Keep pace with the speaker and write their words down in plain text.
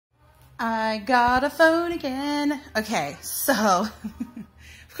I got a phone again. Okay, so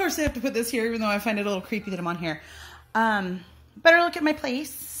of course I have to put this here, even though I find it a little creepy that I'm on here. Better look at my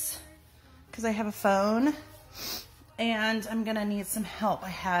place because I have a phone and I'm gonna need some help. I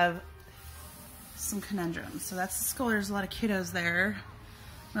have some conundrums. So that's the school. There's a lot of kiddos there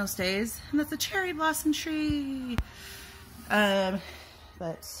most days, and that's a cherry blossom tree. But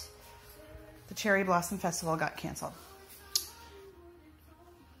the cherry blossom festival got canceled.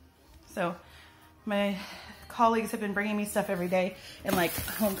 So my colleagues have been bringing me stuff every day and like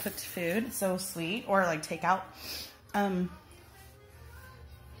home cooked food. So sweet. Or like takeout.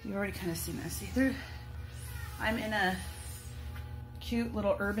 You've already kind of seen this. I'm in a cute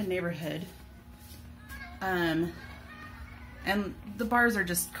little urban neighborhood. And the bars are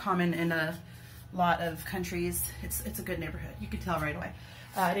just common in a lot of countries. It's a good neighborhood. You could tell right away.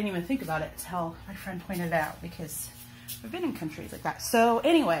 I didn't even think about it until my friend pointed it out because I've been in countries like that. So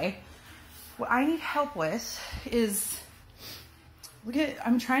anyway, what I need help with is,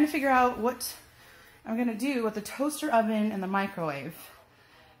 I'm trying to figure out what I'm gonna do with the toaster oven and the microwave.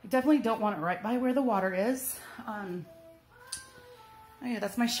 I definitely don't want it right by where the water is. Oh yeah,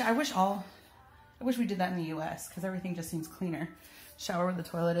 that's my shower. I wish we did that in the US because everything just seems cleaner. Shower where the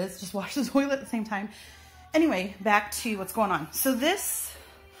toilet is, just wash the toilet at the same time. Anyway, back to what's going on. So this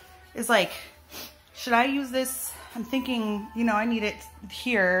is like, should I use this? I'm thinking, you know, I need it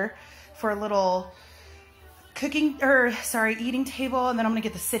here for a little eating table, and then I'm gonna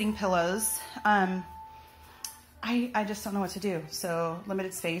get the sitting pillows. I just don't know what to do. So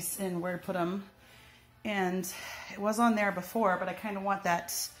limited space and where to put them. And it was on there before, but I kind of want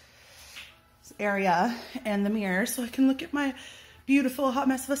that area and the mirror so I can look at my beautiful hot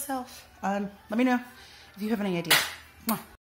mess of a self. Let me know if you have any ideas. Come on.